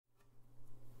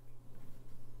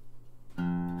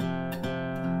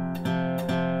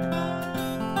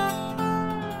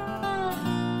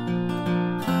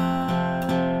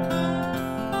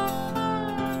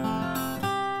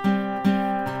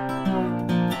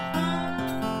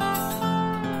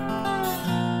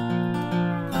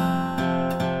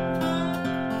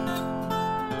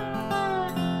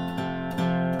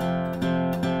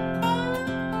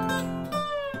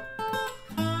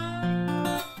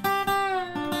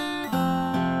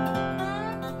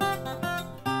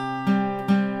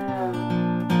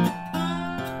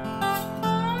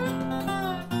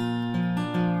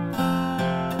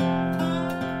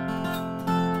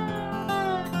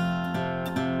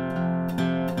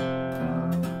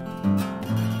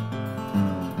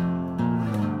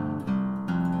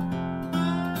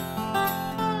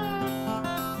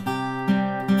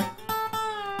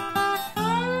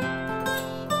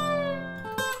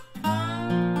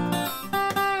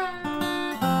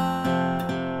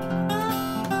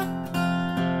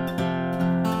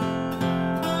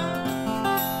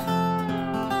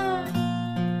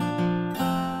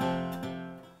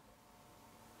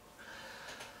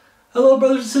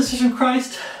brothers and sisters in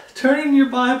Christ, turn in your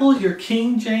Bible, your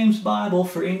King James Bible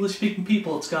for English-speaking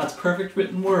people. It's God's perfect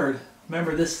written word.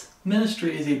 Remember, this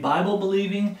ministry is a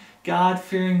Bible-believing,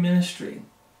 God-fearing ministry.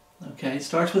 Okay, it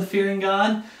starts with fearing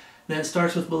God, then it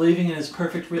starts with believing in His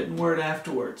perfect written word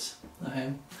afterwards.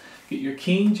 Okay, get your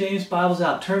King James Bibles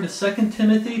out. Turn to 2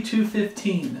 Timothy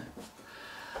 2:15.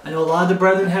 I know a lot of the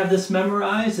brethren have this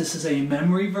memorized. This is a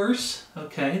memory verse.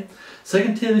 Okay,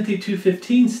 2 Timothy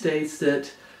 2:15 states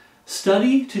that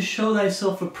study to show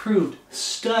thyself approved.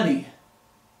 Study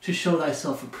to show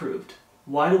thyself approved.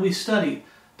 Why do we study?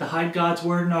 To hide God's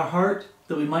word in our heart,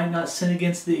 that we might not sin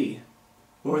against thee.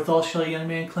 Wherewithal shall a young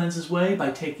man cleanse his way?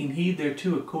 By taking heed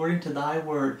thereto according to thy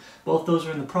word. Both those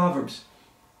are in the Proverbs.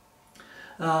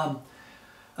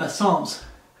 Psalms.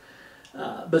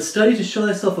 But study to show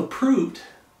thyself approved.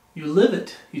 You live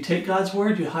it. You take God's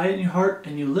word, you hide it in your heart,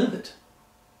 and you live it.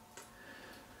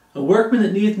 A workman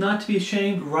that needeth not to be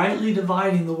ashamed, rightly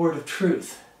dividing the word of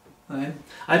truth. Right?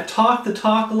 I've talked the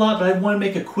talk a lot, but I want to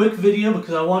make a quick video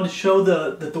because I wanted to show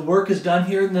that the work is done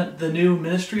here in the new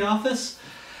ministry office.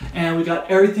 And we got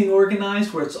everything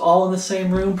organized where it's all in the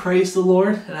same room. Praise the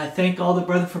Lord. And I thank all the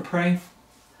brethren for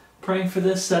praying for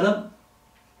this setup.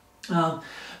 But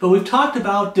we've talked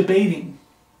about debating.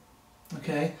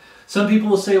 Okay? Some people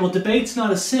will say, well, debate's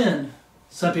not a sin.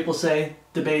 Some people say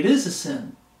debate is a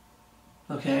sin.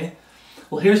 Okay?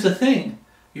 Well, here's the thing.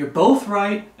 You're both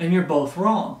right and you're both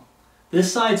wrong.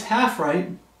 This side's half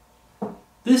right.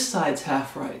 This side's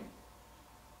half right.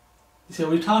 You see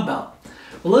what we're talking about?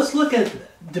 Well, let's look at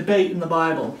debate in the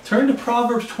Bible. Turn to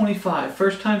Proverbs 25.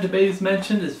 First time debate is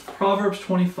mentioned is Proverbs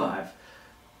 25.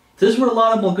 This is what a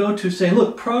lot of them will go to saying,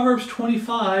 look, Proverbs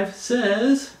 25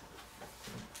 says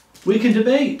we can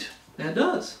debate. And it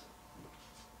does.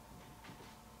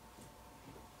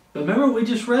 But remember what we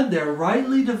just read there,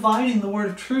 rightly dividing the word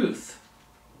of truth.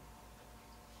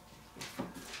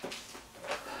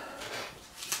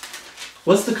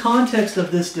 What's the context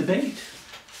of this debate?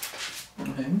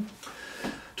 Okay.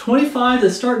 25,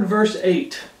 let's start in verse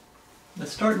 8.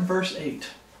 Let's start in verse 8.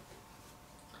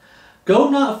 Go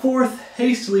not forth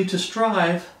hastily to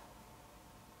strive,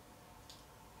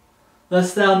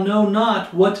 lest thou know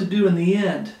not what to do in the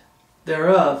end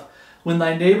thereof, when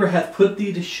thy neighbor hath put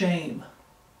thee to shame.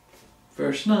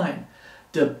 Verse 9.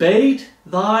 Debate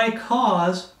thy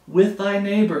cause with thy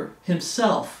neighbor,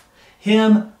 himself.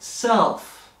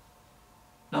 Himself.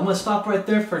 Now I'm going to stop right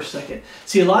there for a second.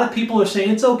 See, a lot of people are saying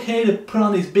it's okay to put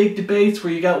on these big debates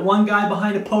where you got one guy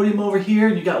behind a podium over here,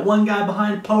 and you got one guy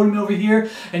behind a podium over here,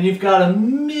 and you've got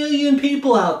 1 million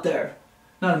people out there.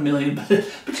 Not 1 million, but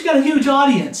you got a huge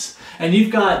audience. And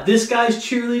you've got this guy's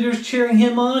cheerleaders cheering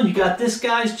him on. You got this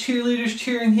guy's cheerleaders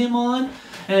cheering him on.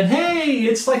 And hey,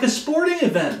 it's like a sporting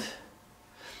event.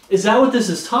 Is that what this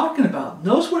is talking about?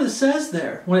 Notice what it says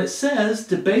there. When it says,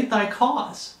 debate thy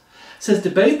cause. It says,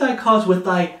 debate thy cause with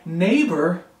thy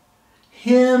neighbor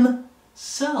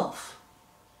himself.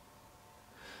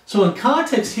 So in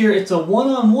context here, it's a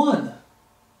one-on-one.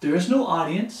 There is no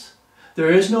audience. There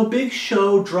is no big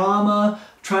show, drama,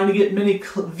 trying to get many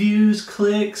views,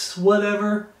 clicks,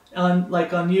 whatever, on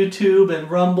YouTube and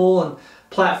Rumble and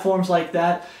platforms like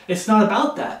that. It's not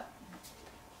about that.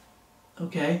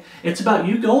 Okay? It's about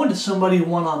you going to somebody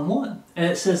one-on-one.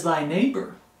 And it says thy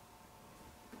neighbor.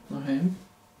 Okay?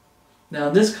 Now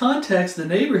in this context, the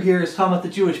neighbor here is talking about the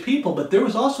Jewish people, but there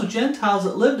was also Gentiles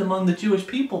that lived among the Jewish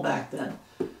people back then.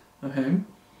 Okay?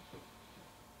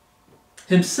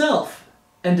 Himself,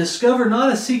 and discover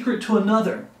not a secret to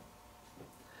another,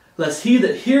 lest he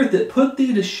that heareth it put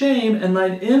thee to shame, and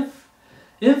thine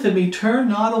infamy turn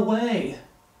not away.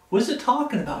 What is it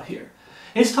talking about here?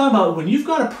 It's talking about when you've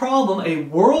got a problem, a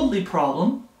worldly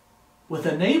problem, with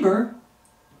a neighbor,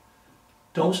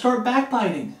 don't start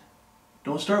backbiting.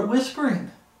 Don't start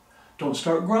whispering. Don't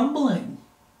start grumbling.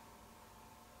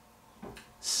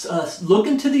 Look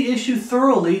into the issue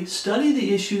thoroughly. Study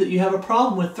the issue that you have a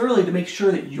problem with thoroughly to make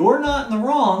sure that you're not in the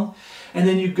wrong. And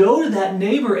then you go to that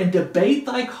neighbor and debate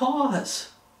thy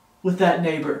cause with that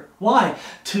neighbor. Why?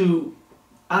 To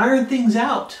iron things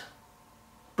out.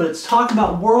 But it's talking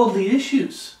about worldly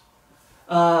issues.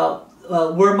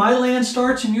 Where my land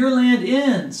starts and your land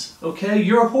ends. Okay?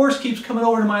 Your horse keeps coming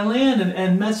over to my land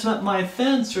and messing up my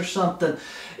fence or something.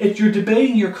 You're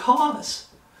debating your cause.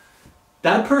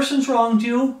 That person's wronged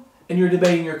you and you're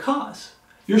debating your cause.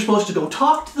 You're supposed to go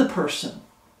talk to the person.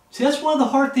 See, that's one of the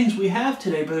hard things we have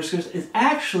today, brothers and sisters, is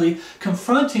actually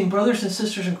confronting brothers and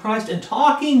sisters in Christ and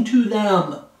talking to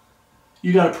them.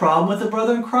 You got a problem with a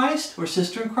brother in Christ or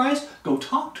sister in Christ? Go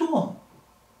talk to them.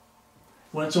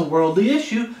 When it's a worldly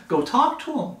issue, go talk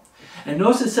to them. And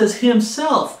notice it says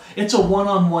himself. It's a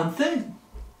one-on-one thing.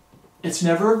 It's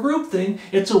never a group thing.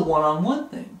 It's a one-on-one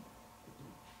thing.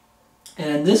 And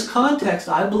in this context,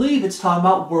 I believe it's talking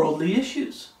about worldly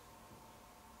issues.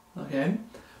 Okay?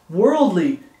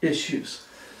 Worldly issues.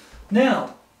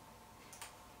 Now,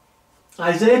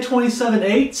 Isaiah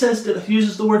 27:8 says,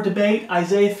 uses the word debate.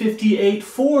 Isaiah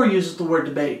 58:4 uses the word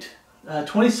debate.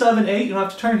 27:8, you don't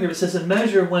have to turn here, it says, "In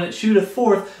measure, when it shooteth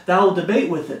forth, thou wilt debate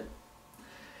with it."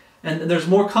 And there's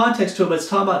more context to it, but it's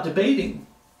talking about debating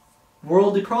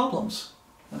worldly problems.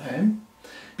 Okay?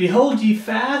 "Behold ye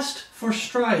fast for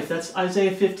strife." That's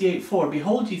Isaiah 58:4.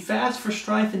 "Behold ye fast for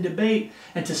strife and debate,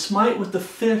 and to smite with the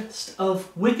fist of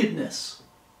wickedness.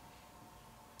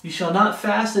 Ye shall not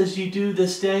fast as ye do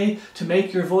this day, to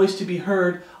make your voice to be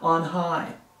heard on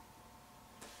high."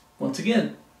 Once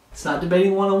again, it's not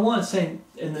debating one-on-one, it's saying,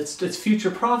 and it's future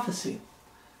prophecy.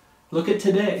 Look at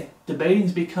today.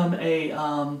 Debating's become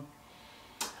a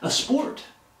sport.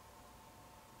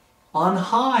 On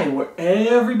high, where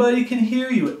everybody can hear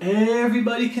you,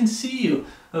 everybody can see you.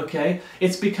 Okay?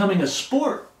 It's becoming a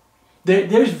sport.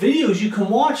 There's videos you can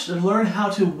watch to learn how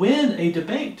to win a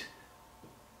debate.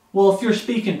 Well, if you're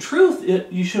speaking truth,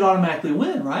 you should automatically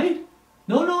win, right?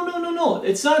 No, no, no, no, no.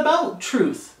 It's not about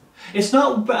truth. It's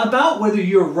not about whether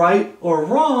you're right or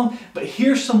wrong, but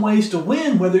here's some ways to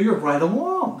win whether you're right or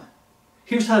wrong.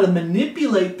 Here's how to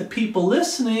manipulate the people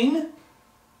listening,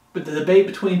 but the debate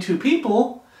between two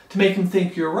people, to make them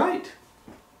think you're right.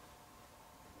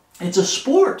 It's a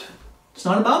sport. It's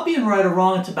not about being right or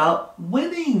wrong, it's about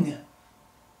winning.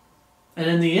 And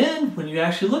in the end, when you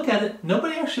actually look at it,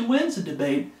 nobody actually wins a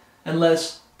debate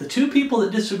unless the two people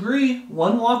that disagree,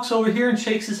 one walks over here and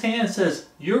shakes his hand and says,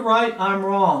 "You're right, I'm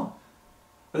wrong."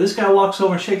 Or this guy walks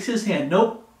over and shakes his hand,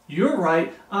 "Nope, you're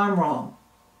right, I'm wrong."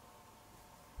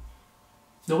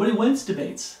 Nobody wins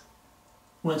debates.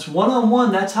 When it's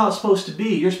one-on-one, that's how it's supposed to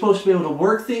be. You're supposed to be able to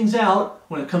work things out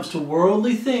when it comes to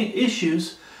worldly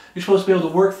issues. You're supposed to be able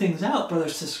to work things out,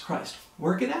 brothers and sisters of Christ.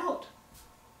 Work it out.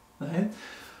 Okay?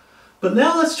 But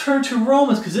now let's turn to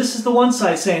Romans, because this is the one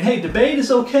side saying, hey, debate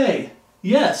is okay.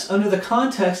 Yes, under the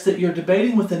context that you're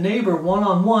debating with a neighbor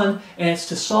one-on-one, and it's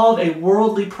to solve a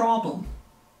worldly problem.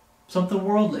 Something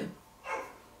worldly.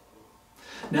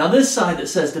 Now this side that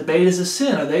says debate is a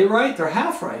sin, are they right? They're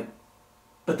half right.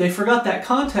 But they forgot that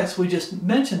context we just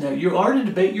mentioned there. You are to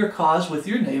debate your cause with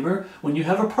your neighbor when you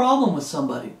have a problem with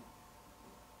somebody.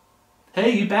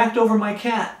 Hey, you backed over my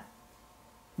cat.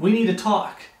 We need to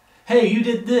talk. Hey, you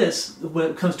did this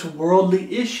when it comes to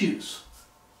worldly issues.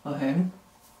 Okay?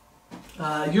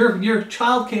 Your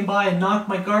child came by and knocked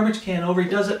my garbage can over. He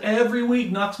does it every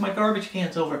week, knocks my garbage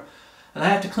cans over. And I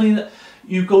have to clean it.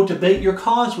 You go debate your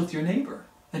cause with your neighbor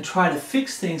and try to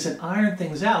fix things and iron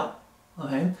things out.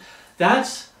 Okay?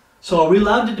 So are we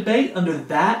allowed to debate under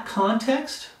that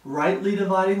context, rightly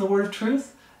dividing the word of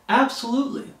truth?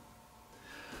 Absolutely.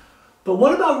 But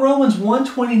what about Romans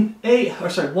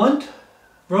 1:28,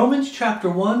 Romans chapter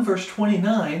 1 verse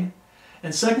 29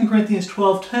 and 2 Corinthians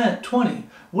 12:20?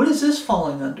 What is this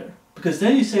falling under? Because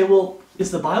then you say, well, is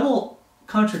the Bible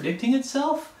contradicting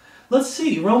itself? Let's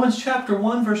see, Romans chapter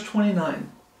 1 verse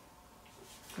 29.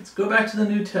 Let's go back to the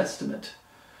New Testament.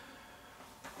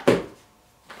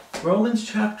 Romans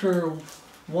chapter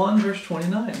 1 verse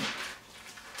 29.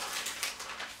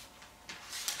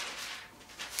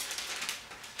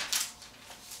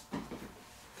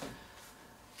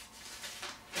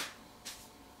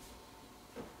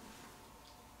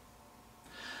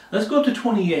 Let's go up to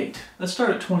 28. Let's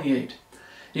start at 28.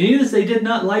 And even as they did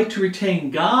not like to retain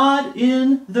God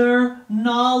in their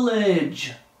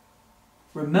knowledge.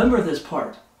 Remember this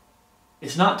part.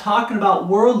 It's not talking about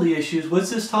worldly issues. What's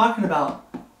this talking about?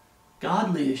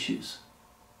 Godly issues.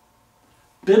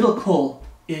 Biblical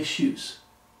issues.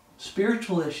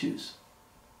 Spiritual issues.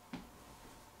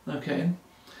 Okay?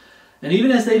 And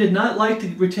even as they did not like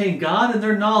to retain God in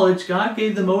their knowledge, God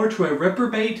gave them over to a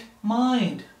reprobate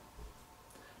mind,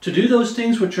 to do those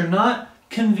things which are not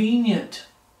convenient,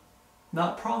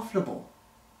 not profitable.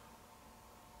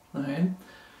 Okay?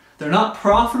 They're not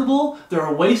profitable, they're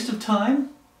a waste of time,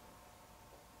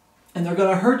 and they're going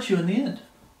to hurt you in the end.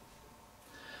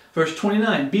 Verse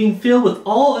 29, being filled with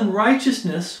all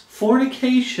unrighteousness,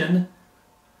 fornication,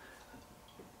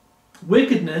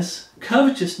 wickedness,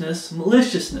 covetousness,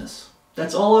 maliciousness.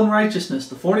 That's all unrighteousness.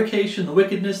 The fornication, the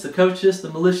wickedness, the covetousness,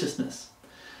 the maliciousness.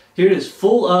 Here it is,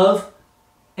 full of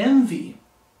envy,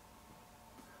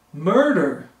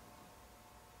 murder.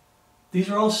 These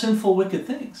are all sinful, wicked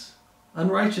things.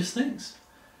 Unrighteous things.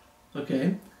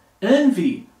 Okay?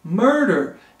 Envy,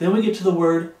 murder. Then we get to the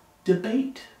word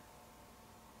debate.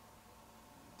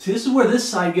 See, this is where this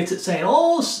side gets it saying,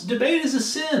 oh, debate is a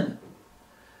sin.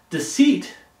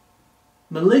 Deceit,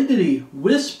 malignity,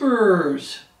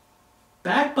 whisperers,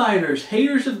 backbiters,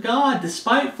 haters of God,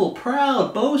 despiteful,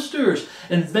 proud, boasters,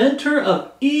 inventor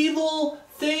of evil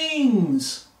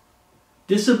things,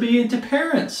 disobedient to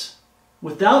parents,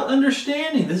 without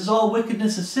understanding. This is all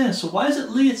wickedness and sin. So why does it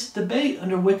lead its debate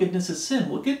under wickedness and sin?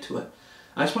 We'll get to it.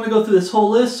 I just want to go through this whole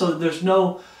list so that there's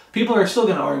no... People are still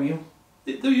going to argue.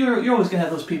 You're always going to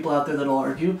have those people out there that will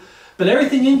argue. But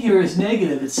everything in here is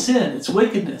negative. It's sin. It's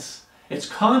wickedness. It's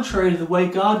contrary to the way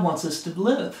God wants us to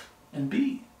live and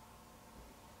be.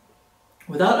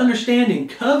 Without understanding,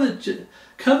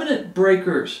 covenant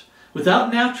breakers,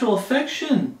 without natural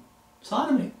affection,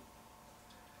 sodomy.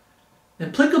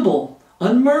 Implicable,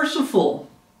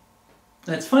 unmerciful.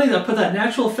 And it's funny that I put that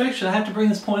natural affection. I have to bring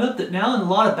this point up that now in a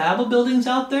lot of Bible buildings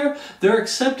out there, they're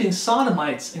accepting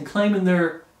sodomites and claiming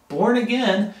they're born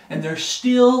again, and they're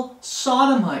still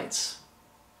sodomites.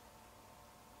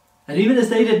 And even as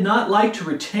they did not like to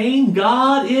retain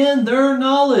God in their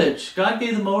knowledge, God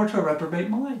gave them over to a reprobate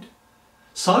mind.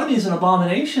 Sodomy is an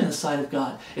abomination in the sight of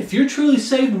God. If you're truly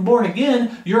saved and born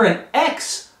again, you're an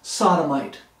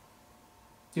ex-sodomite.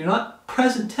 You're not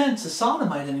present tense a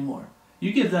sodomite anymore.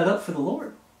 You give that up for the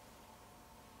Lord.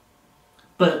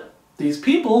 But these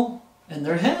people, in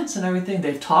their heads and everything,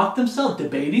 they've talked themselves,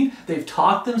 debating, they've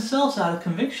talked themselves out of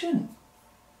conviction.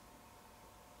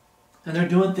 And they're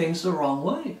doing things the wrong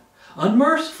way.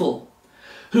 Unmerciful,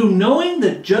 who knowing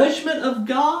the judgment of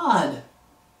God,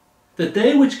 that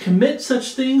they which commit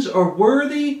such things are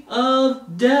worthy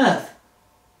of death.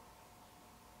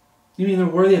 You mean they're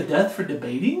worthy of death for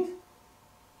debating?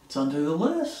 It's under the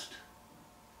list.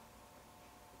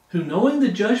 Who knowing the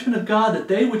judgment of God, that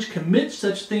they which commit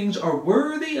such things are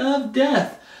worthy of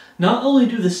death, not only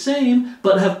do the same,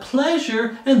 but have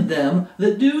pleasure in them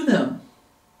that do them.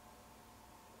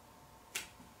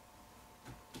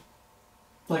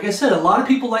 Like I said, a lot of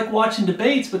people like watching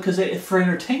debates because for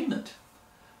entertainment.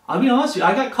 I'll be honest with you,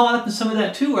 I got caught up in some of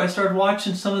that too, where I started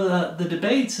watching some of the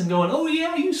debates and going, oh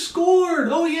yeah, you scored.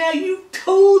 Oh yeah, you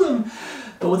told them.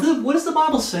 But what does the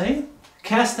Bible say?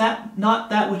 Cast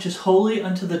not that which is holy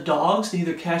unto the dogs,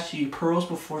 neither cast ye pearls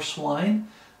before swine,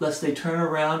 lest they turn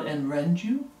around and rend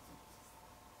you.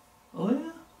 Oh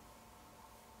yeah.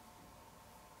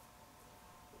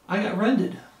 I got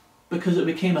rended because it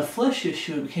became a flesh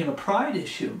issue, it became a pride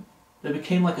issue. It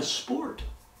became like a sport.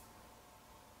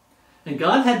 And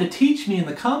God had to teach me in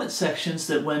the comment sections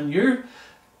that when you're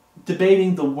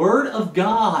debating the Word of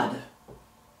God,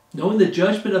 knowing the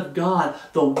judgment of God,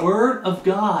 the Word of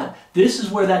God, this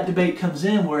is where that debate comes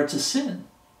in, where it's a sin.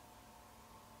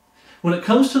 When it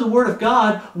comes to the Word of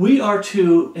God, we are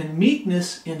to, in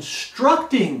meekness,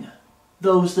 instructing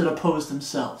those that oppose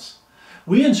themselves.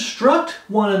 We instruct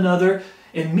one another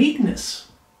in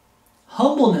meekness,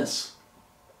 humbleness,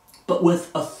 but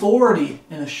with authority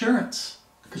and assurance,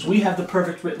 because we have the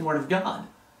perfect written Word of God.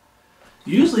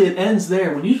 Usually it ends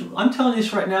there. I'm telling you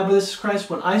this right now, brothers in Christ,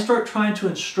 when I start trying to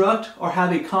instruct or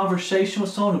have a conversation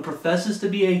with someone who professes to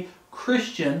be a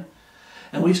Christian,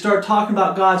 and we start talking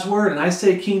about God's Word, and I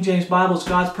say King James Bible is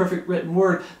God's perfect written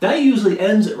Word, that usually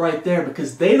ends it right there,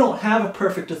 because they don't have a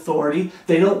perfect authority.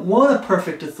 They don't want a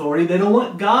perfect authority. They don't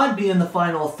want God being the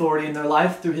final authority in their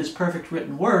life through His perfect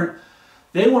written Word.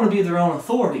 They want to be their own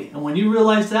authority. And when you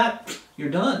realize that, you're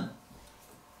done.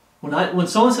 When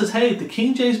someone says, hey, the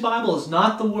King James Bible is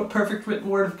not the perfect written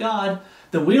Word of God,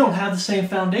 then we don't have the same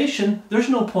foundation. There's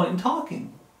no point in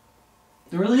talking.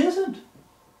 There really isn't.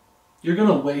 You're going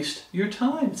to waste your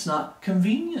time. It's not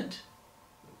convenient.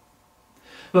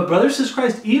 But brothers and sisters in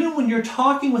Christ, even when you're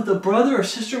talking with a brother or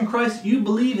sister in Christ you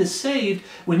believe is saved,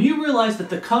 when you realize that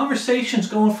the conversation's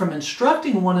going from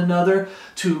instructing one another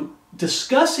to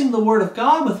discussing the Word of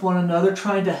God with one another,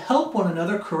 trying to help one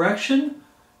another, correction,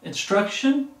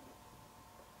 instruction,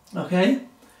 okay?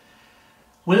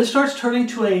 When it starts turning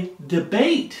to a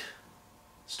debate,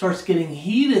 starts getting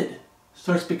heated,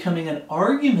 starts becoming an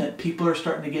argument, people are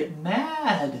starting to get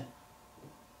mad.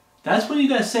 That's when you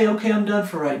got to say, okay, I'm done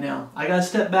for right now. I got to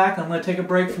step back. I'm going to take a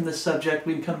break from this subject.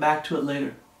 We can come back to it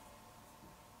later.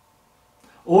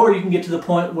 Or you can get to the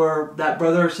point where that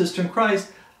brother or sister in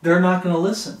Christ, they're not going to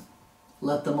listen.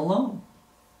 Let them alone.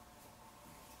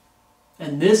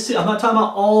 And this, I'm not talking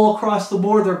about all across the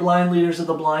board, they're blind leaders of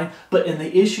the blind, but in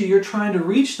the issue you're trying to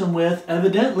reach them with,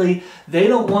 evidently, they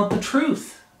don't want the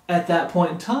truth at that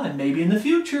point in time. Maybe in the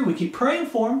future, we keep praying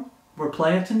for them. We're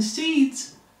planting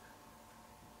seeds.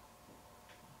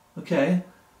 Okay?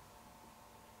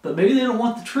 but maybe they don't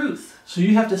want the truth. So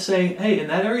you have to say, hey, in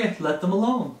that area, let them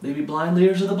alone. They be blind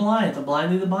leaders of the blind. The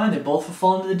blind lead the blind. They both will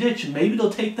fall into the ditch. And maybe it'll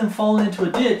take them falling into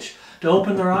a ditch to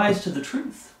open their eyes to the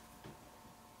truth.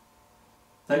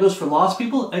 That goes for lost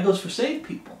people. That goes for saved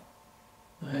people.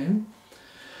 Okay?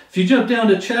 If you jump down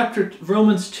to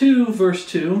Romans 2, verse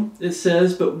 2, it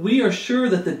says, but we are sure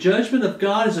that the judgment of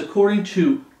God is according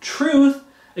to truth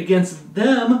against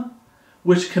them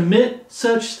which commit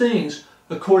such things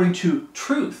according to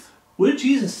truth. What did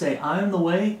Jesus say? I am the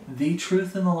way, the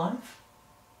truth, and the life.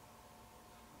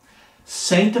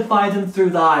 Sanctify them through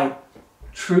thy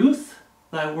truth.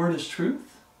 Thy word is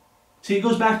truth. See, it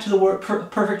goes back to the word,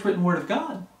 perfect written word of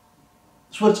God.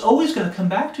 It's what it's always going to come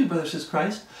back to, brothers and sisters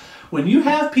Christ. When you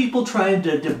have people trying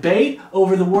to debate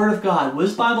over the Word of God, what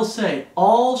does the Bible say?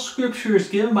 All Scripture is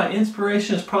given by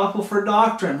inspiration as profitable for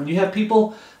doctrine. When you have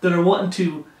people that are wanting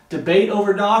to debate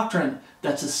over doctrine,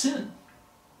 that's a sin.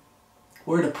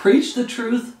 We're to preach the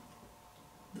truth,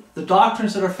 the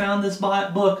doctrines that are found in this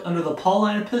book under the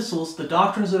Pauline epistles, the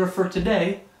doctrines that are for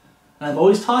today. And I've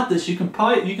always taught this. You can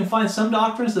find some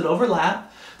doctrines that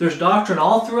overlap. There's doctrine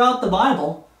all throughout the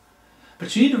Bible.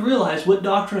 But you need to realize what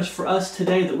doctrine is for us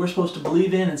today that we're supposed to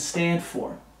believe in and stand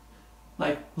for.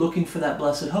 Like looking for that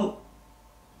blessed hope.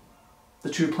 The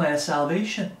true plan of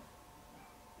salvation.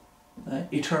 Right?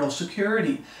 Eternal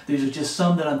security. These are just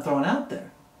some that I'm throwing out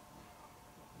there.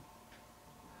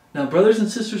 Now, brothers and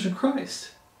sisters in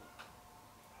Christ,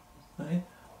 right?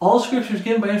 All Scripture is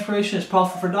given by inspiration is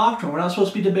profitable for doctrine. We're not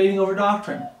supposed to be debating over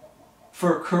doctrine.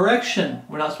 For correction,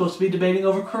 we're not supposed to be debating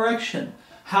over correction.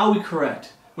 How we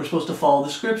correct. We're supposed to follow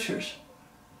the Scriptures.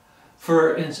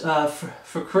 For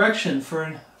correction,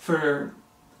 for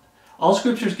all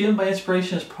Scripture is given by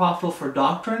inspiration is profitable for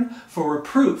doctrine, for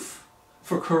reproof,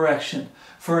 for correction,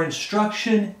 for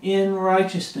instruction in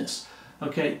righteousness.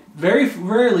 Okay, very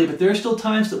rarely, but there are still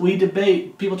times that we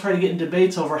debate. People try to get in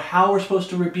debates over how we're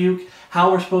supposed to rebuke,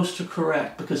 how we're supposed to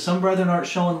correct, because some brethren aren't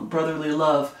showing brotherly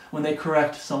love when they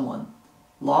correct someone,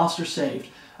 lost or saved.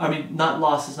 I mean, not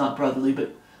lost is not brotherly,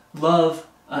 but love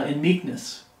in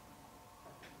meekness,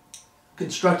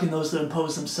 constructing those that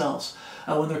impose themselves.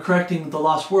 When they're correcting the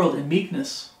lost world in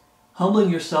meekness,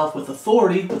 humbling yourself with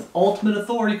authority, with ultimate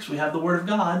authority, because we have the Word of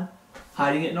God,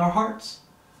 hiding it in our hearts.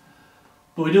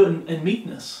 But we do it in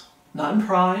meekness, not in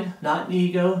pride, not in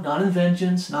ego, not in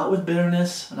vengeance, not with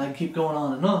bitterness, and I can keep going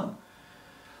on and on.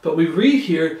 But we read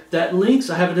here that links,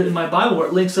 I have it in my Bible where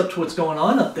it links up to what's going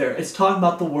on up there. It's talking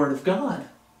about the Word of God.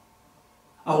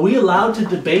 Are we allowed to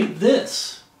debate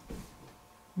this?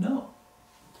 No.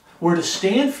 We're to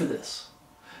stand for this.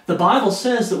 The Bible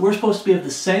says that we're supposed to be of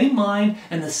the same mind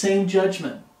and the same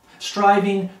judgment,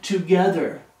 striving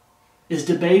together. Is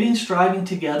debating striving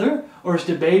together, or is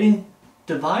debating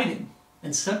dividing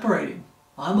and separating?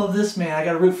 I'm of this man, I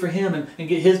got to root for him and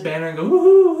get his banner and go,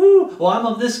 woo hoo. Well, I'm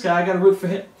of this guy, I got to root for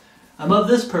him. I'm of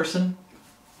this person.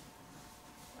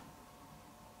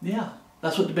 Yeah,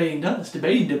 that's what debating does.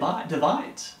 Debating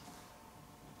divides.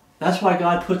 That's why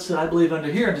God puts it, I believe,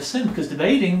 under here into sin, because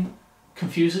debating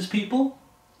confuses people.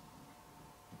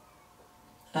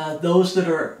 Those that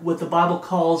are what the Bible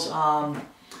calls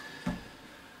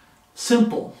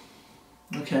simple.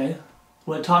 Okay?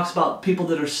 When it talks about people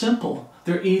that are simple,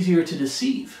 they're easier to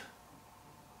deceive.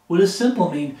 What does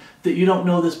simple mean? That you don't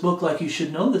know this book like you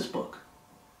should know this book.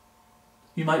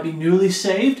 You might be newly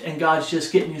saved and God's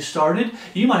just getting you started.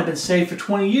 You might have been saved for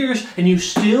 20 years and you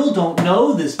still don't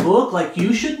know this book like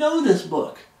you should know this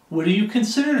book. What are you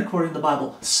considered according to the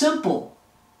Bible? Simple.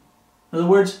 In other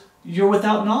words, you're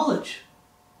without knowledge.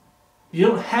 You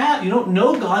don't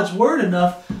know God's Word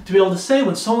enough to be able to say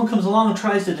when someone comes along and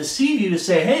tries to deceive you to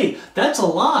say, hey, that's a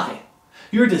lie.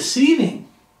 You're deceiving.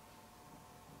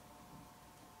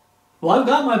 Well, I've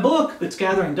got my book that's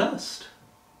gathering dust.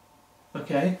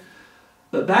 Okay?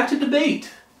 But back to debate.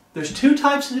 There's two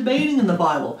types of debating in the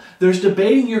Bible. There's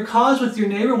debating your cause with your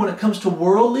neighbor when it comes to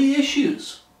worldly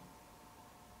issues.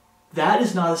 That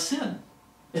is not a sin.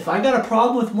 If I got a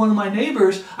problem with one of my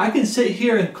neighbors, I can sit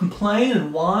here and complain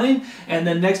and whine, and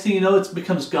then next thing you know, it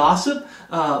becomes gossip,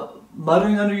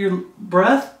 muttering under your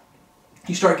breath.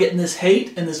 You start getting this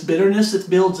hate and this bitterness that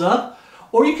builds up.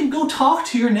 Or you can go talk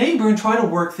to your neighbor and try to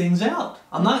work things out.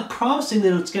 I'm not promising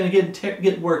that it's going to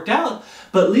get worked out,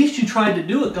 but at least you tried to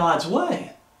do it God's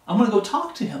way. I'm going to go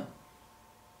talk to him.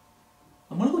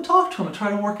 I'm going to go talk to him and try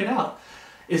to work it out.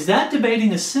 Is that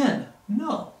debating a sin?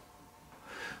 No.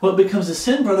 What becomes a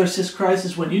sin, brothers and sisters Christ,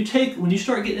 is when you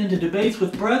start getting into debates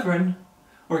with brethren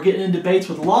or getting in debates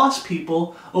with lost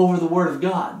people over the Word of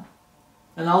God.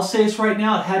 And I'll say this right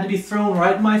now, it had to be thrown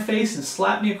right in my face and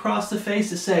slapped me across the face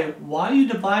to say, why are you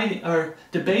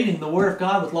debating the Word of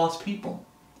God with lost people?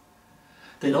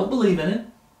 They don't believe in it.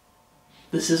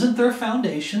 This isn't their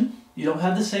foundation. You don't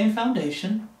have the same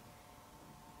foundation.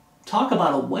 Talk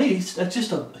about a waste. That's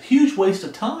just a huge waste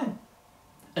of time.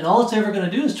 And all it's ever going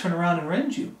to do is turn around and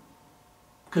rend you.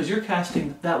 Because you're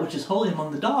casting that which is holy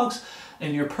among the dogs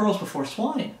and your pearls before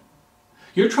swine.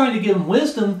 You're trying to give them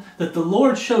wisdom that the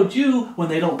Lord showed you when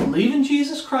they don't believe in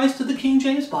Jesus Christ of the King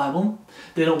James Bible.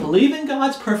 They don't believe in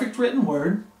God's perfect written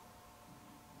word.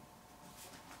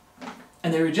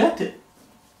 And they reject it.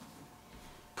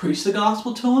 Preach the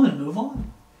gospel to them and move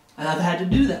on. And I've had to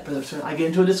do that, brother. I get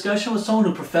into a discussion with someone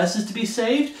who professes to be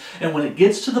saved, and when it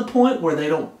gets to the point where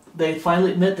they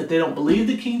finally admit that they don't believe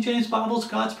the King James Bible is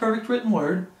God's perfect written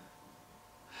word,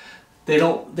 they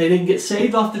didn't get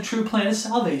saved off the true plan of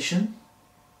salvation.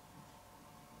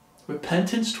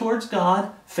 Repentance towards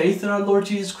God, faith in our Lord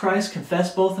Jesus Christ,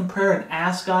 confess both in prayer and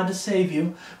ask God to save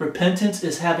you. Repentance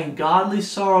is having godly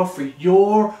sorrow for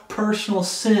your personal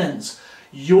sins.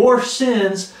 Your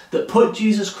sins that put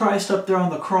Jesus Christ up there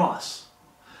on the cross.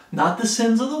 Not the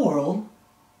sins of the world.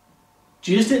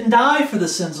 Jesus didn't die for the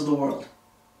sins of the world.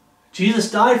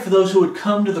 Jesus died for those who would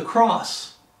come to the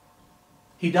cross.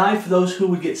 He died for those who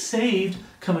would get saved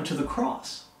coming to the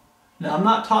cross. Now I'm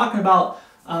not talking about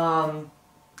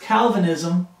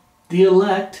Calvinism, the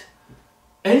elect.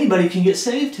 Anybody can get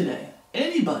saved today.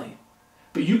 Anybody.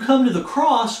 But you come to the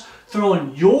cross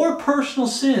throwing your personal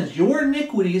sins, your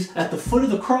iniquities at the foot of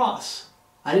the cross.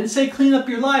 I didn't say clean up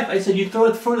your life. I said you throw it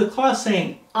at the foot of the cross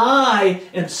saying, I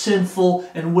am sinful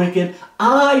and wicked.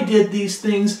 I did these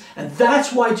things, and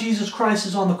that's why Jesus Christ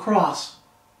is on the cross.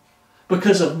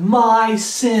 Because of my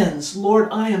sins. Lord,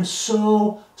 I am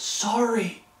so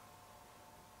sorry.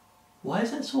 Why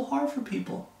is that so hard for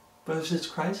people, brothers and sisters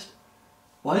in Christ?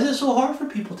 Why is it so hard for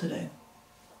people today?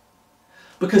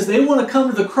 Because they want to come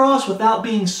to the cross without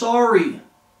being sorry.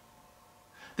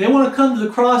 They want to come to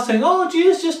the cross saying, oh,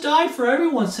 Jesus just died for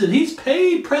everyone's sin. He's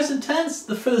paid, present tense,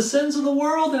 for the sins of the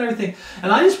world and everything.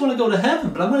 And I just want to go to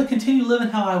heaven, but I'm going to continue living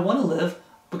how I want to live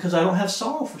because I don't have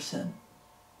sorrow for sin.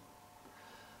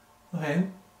 Okay?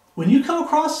 When you come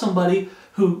across somebody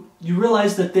who you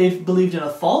realize that they've believed in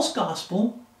a false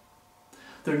gospel,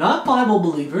 they're not Bible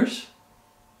believers,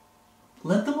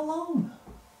 let them alone.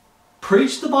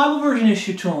 Preach the Bible version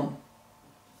issue to them.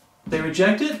 They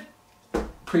reject it,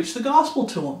 preach the gospel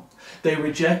to them. They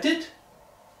reject it,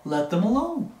 let them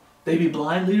alone. They be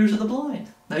blind leaders of the blind.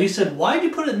 Now you said, why did you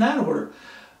put it in that order?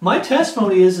 My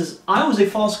testimony is I was a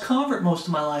false convert most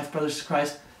of my life, brothers to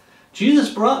Christ.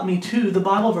 Jesus brought me to the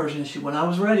Bible version issue when I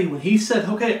was ready. When He said,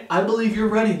 okay, I believe you're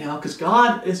ready now, because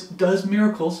God does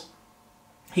miracles.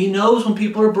 He knows when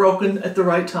people are broken at the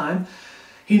right time.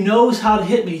 He knows how to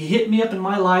hit me. He hit me up in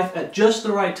my life at just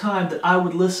the right time that I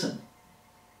would listen.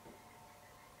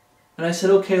 And I said,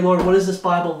 okay, Lord, what is this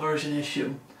Bible version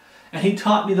issue? And He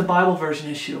taught me the Bible version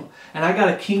issue. And I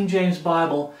got a King James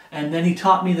Bible. And then He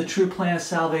taught me the true plan of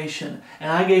salvation.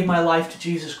 And I gave my life to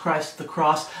Jesus Christ at the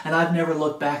cross. And I've never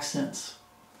looked back since.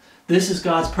 This is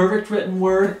God's perfect written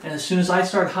word. And as soon as I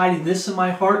started hiding this in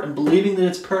my heart and believing that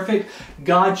it's perfect,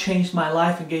 God changed my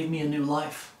life and gave me a new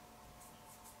life.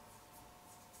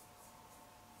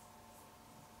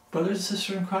 Brothers and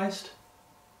sisters in Christ,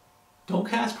 don't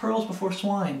cast pearls before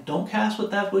swine. Don't cast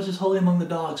that which is holy among the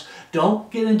dogs. Don't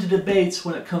get into debates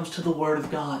when it comes to the Word of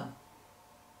God.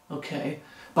 Okay?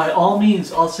 By all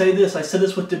means, I'll say this. I said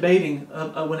this with debating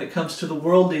when it comes to the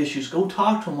worldly issues. Go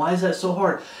talk to them. Why is that so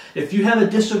hard? If you have a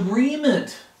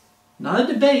disagreement, not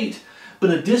a debate,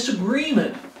 but a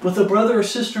disagreement with a brother or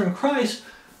sister in Christ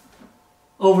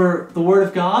over the Word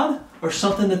of God, or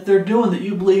something that they're doing that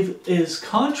you believe is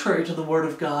contrary to the Word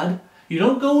of God, you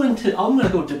don't go into, I'm going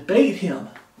to go debate him.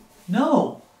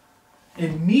 No.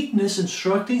 In meekness,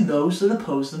 instructing those that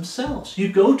oppose themselves.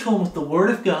 You go to them with the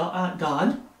Word of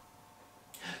God.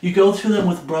 You go to them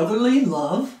with brotherly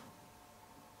love.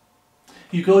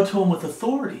 You go to them with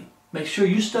authority. Make sure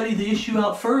you study the issue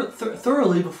out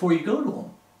thoroughly before you go to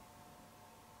them.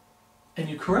 And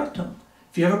you correct them.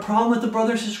 If you have a problem with the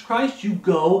brothers of Christ, you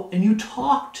go and you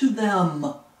talk to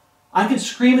them. I could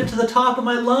scream it to the top of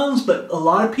my lungs, but a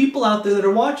lot of people out there that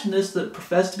are watching this that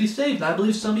profess to be saved, and I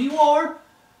believe some of you are,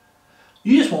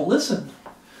 you just won't listen.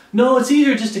 No, it's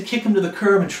easier just to kick them to the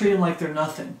curb and treat them like they're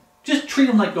nothing. Just treat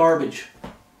them like garbage.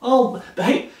 Oh, but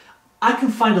hey, I can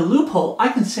find a loophole. I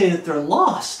can say that they're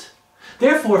lost.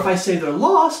 Therefore, if I say they're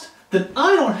lost, then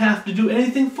I don't have to do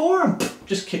anything for them.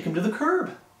 Just kick them to the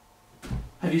curb.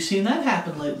 Have you seen that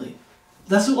happen lately?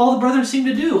 That's what all the brethren seem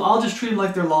to do. I'll just treat them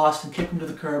like they're lost and kick them to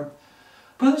the curb.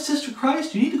 brother, sister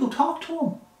Christ, you need to go talk to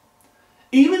them.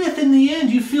 Even if in the end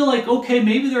you feel like, okay,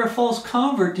 maybe they're a false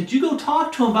convert, did you go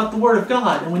talk to them about the Word of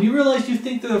God? And when you realize you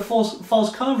think they're a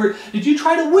false convert, did you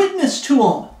try to witness to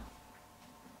them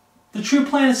the true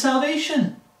plan of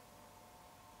salvation?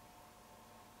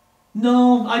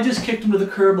 No, I just kicked them to the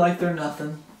curb like they're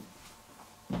nothing.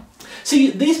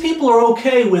 See, these people are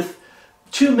okay with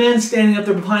two men standing up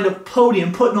there behind a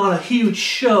podium putting on a huge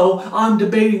show. I'm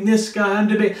debating this guy, I'm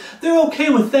debating. They're okay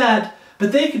with that.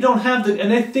 But they don't have the,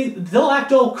 and they think they'll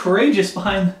act all courageous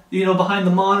behind, behind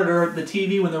the monitor, the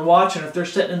TV when they're watching. If they're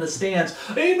sitting in the stands,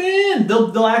 amen.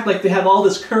 They'll act like they have all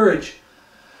this courage.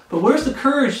 But where's the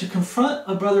courage to confront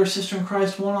a brother or sister in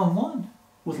Christ one-on-one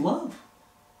with love?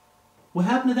 What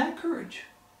happened to that courage?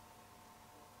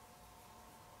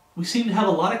 We seem to have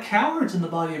a lot of cowards in the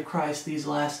body of Christ these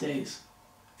last days.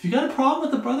 If you got a problem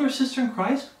with a brother or sister in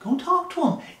Christ, go talk to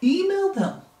them. Email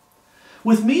them.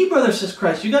 With me, brother, sister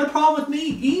Christ, you got a problem with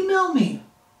me? Email me.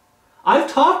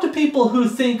 I've talked to people who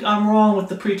think I'm wrong with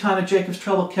the pre-time of Jacob's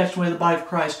trouble catching away the body of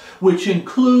Christ, which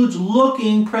includes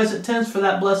looking, present tense, for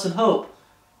that blessed hope.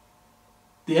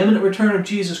 The imminent return of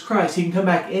Jesus Christ. He can come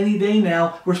back any day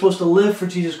now. We're supposed to live for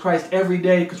Jesus Christ every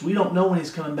day because we don't know when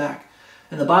He's coming back.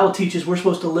 And the Bible teaches we're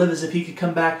supposed to live as if He could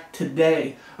come back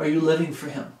today. Are you living for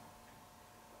Him?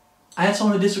 I had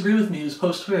someone who disagreed with me who was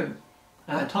post-trib,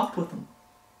 and I talked with him.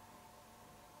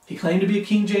 He claimed to be a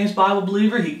King James Bible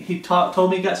believer. He told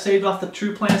me he got saved off the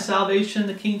true plan of salvation in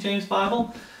the King James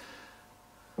Bible.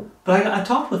 But I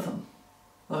talked with him.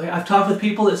 Okay? I've talked with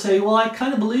people that say, well, I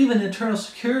kind of believe in eternal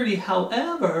security.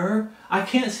 However, I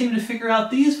can't seem to figure out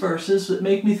these verses that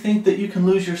make me think that you can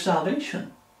lose your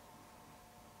salvation.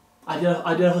 I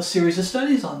did a series of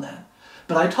studies on that.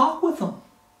 But I talked with them.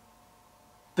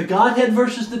 The Godhead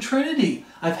versus the Trinity.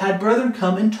 I've had brethren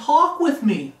come and talk with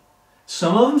me.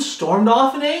 Some of them stormed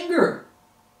off in anger.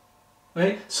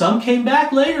 Right? Some came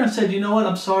back later and said, you know what,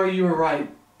 I'm sorry, you were right.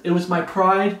 It was my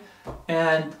pride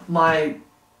and my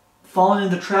falling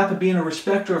into the trap of being a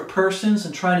respecter of persons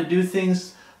and trying to do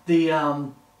things,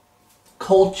 the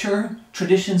culture,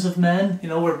 traditions of men,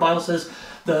 where the Bible says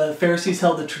the Pharisees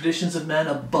held the traditions of men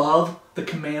above the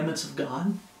commandments of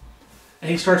God. And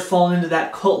he starts falling into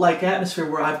that cult-like atmosphere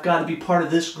where I've got to be part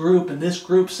of this group, and this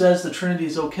group says the Trinity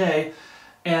is okay.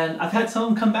 And I've had some of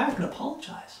them come back and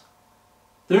apologize.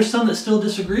 There's some that still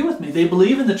disagree with me. They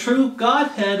believe in the true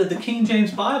Godhead of the King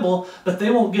James Bible, but they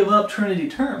won't give up Trinity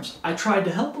terms. I tried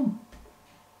to help them.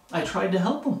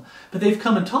 But they've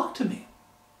come and talked to me.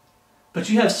 But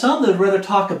you have some that would rather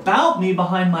talk about me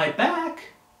behind my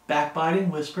back,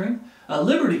 backbiting, whispering,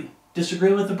 liberty,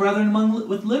 disagreeing with the brethren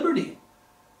with liberty.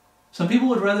 Some people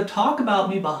would rather talk about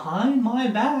me behind my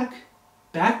back,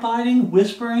 backbiting,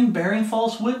 whispering, bearing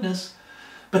false witness,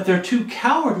 but they're too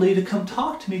cowardly to come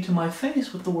talk to me to my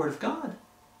face with the Word of God.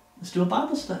 Let's do a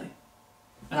Bible study.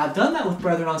 And I've done that with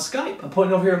brethren on Skype. I'm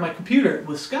pointing over here at my computer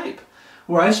with Skype,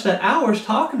 where I spent hours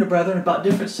talking to brethren about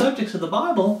different subjects of the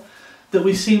Bible that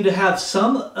we seem to have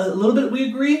a little bit we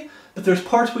agree, but there's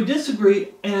parts we disagree,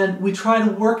 and we try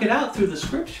to work it out through the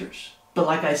Scriptures. But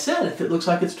like I said, if it looks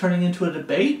like it's turning into a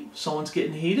debate, someone's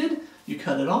getting heated, you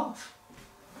cut it off.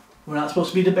 We're not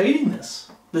supposed to be debating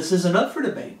this. This isn't up for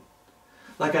debate.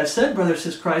 Like I said, brothers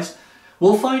in Christ,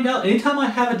 we'll find out. Anytime I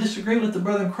have a disagreement with the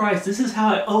brother in Christ, this is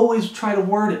how I always try to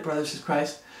word it, brothers in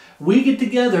Christ. We get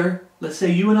together, let's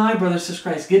say you and I, brothers in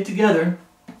Christ, get together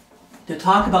to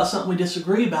talk about something we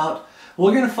disagree about.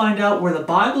 We're going to find out where the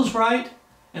Bible's right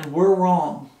and we're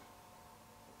wrong.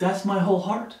 That's my whole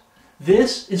heart.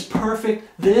 This is perfect.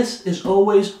 This is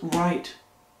always right.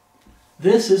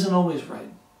 This isn't always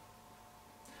right.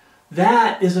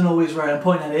 That isn't always right. I'm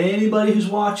pointing at anybody who's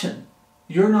watching.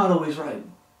 You're not always right.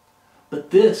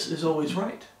 But this is always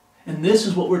right. And this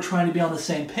is what we're trying to be on the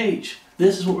same page.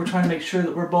 This is what we're trying to make sure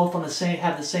that we're both on the same,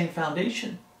 have the same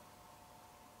foundation.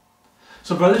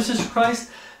 So brothers and sisters in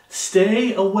Christ,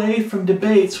 stay away from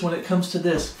debates when it comes to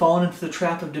this, falling into the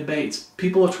trap of debates.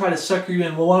 People will try to sucker you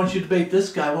in. Well, why don't you debate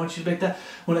this guy? Why don't you debate that?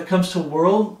 When it comes to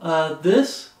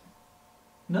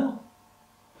no.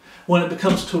 When it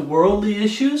becomes to worldly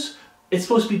issues, it's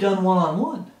supposed to be done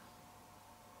one-on-one.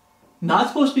 Not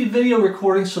supposed to be video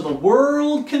recording so the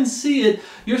world can see it.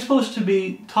 You're supposed to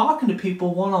be talking to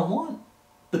people one-on-one.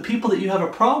 The people that you have a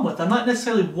problem with. I'm not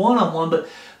necessarily one-on-one, but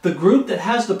the group that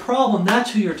has the problem,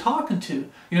 that's who you're talking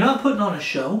to. You're not putting on a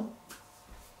show.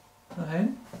 Okay?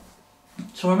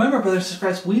 So remember, brothers and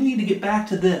sisters, we need to get back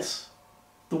to this.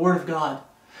 The Word of God.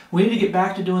 We need to get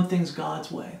back to doing things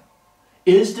God's way.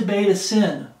 Is debate a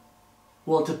sin?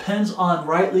 Well, it depends on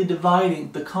rightly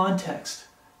dividing the context.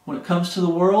 When it comes to the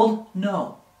world,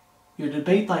 no. You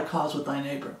debate thy cause with thy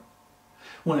neighbor.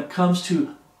 When it comes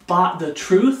to the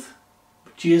truth,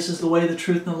 Jesus is the way, the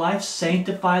truth, and the life.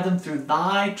 Sanctify them through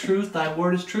thy truth. Thy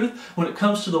word is truth. When it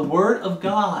comes to the word of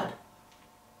God,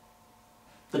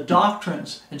 the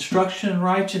doctrines, instruction in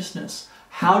righteousness,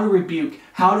 how to rebuke,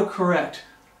 how to correct.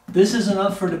 This isn't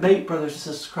up for debate, brothers and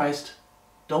sisters in Christ.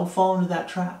 Don't fall into that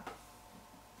trap.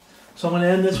 So I'm going to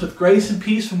end this with grace and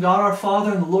peace from God our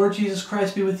Father and the Lord Jesus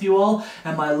Christ be with you all,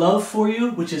 and my love for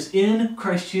you, which is in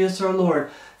Christ Jesus our Lord.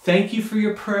 Thank you for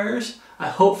your prayers.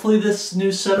 Hopefully this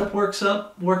new setup works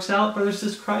out, brothers and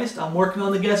sisters in Christ. I'm working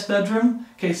on the guest bedroom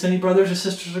in case any brothers or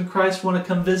sisters in Christ want to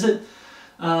come visit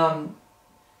and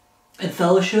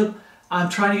fellowship. I'm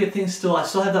trying to get things still. I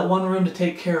still have that one room to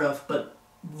take care of, but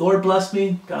Lord bless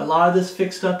me. Got a lot of this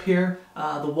fixed up here.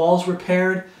 The walls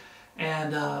repaired,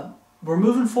 and we're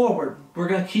moving forward. We're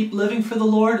going to keep living for the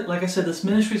Lord. Like I said, this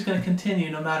ministry is going to continue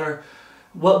no matter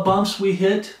what bumps we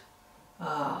hit.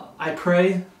 I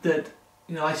pray that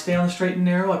I stay on the straight and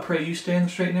narrow. I pray you stay on the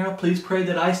straight and narrow. Please pray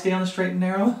that I stay on the straight and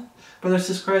narrow. Brothers and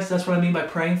sisters in Christ, that's what I mean by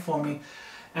praying for me.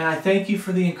 And I thank you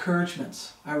for the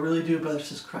encouragements. I really do, brothers and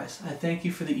sisters in Christ. I thank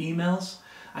you for the emails.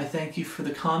 I thank you for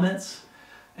the comments.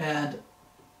 And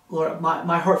Lord,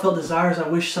 my heartfelt desire is I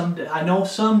wish someday, I know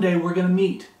someday we're going to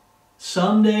meet.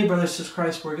 Someday, brothers and sisters in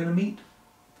Christ, we're going to meet.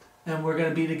 And we're going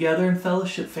to be together in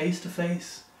fellowship face to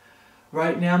face.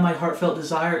 Right now, my heartfelt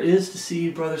desire is to see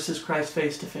you, brothers and sisters in Christ,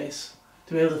 face to face.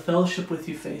 To be able to fellowship with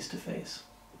you face to face.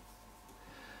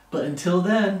 But until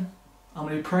then, I'm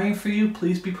going to be praying for you.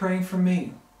 Please be praying for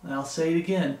me. And I'll say it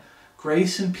again.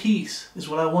 Grace and peace is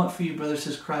what I want for you, brothers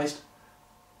and sisters in Christ.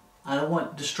 I don't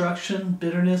want destruction,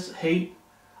 bitterness, hate.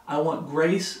 I want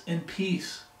grace and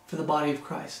peace for the body of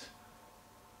Christ.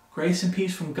 Grace and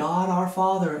peace from God our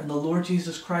Father and the Lord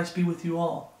Jesus Christ be with you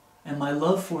all. And my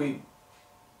love for you,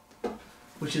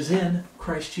 which is in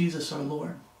Christ Jesus our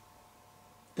Lord.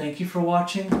 Thank you for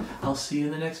watching. I'll see you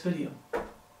in the next video.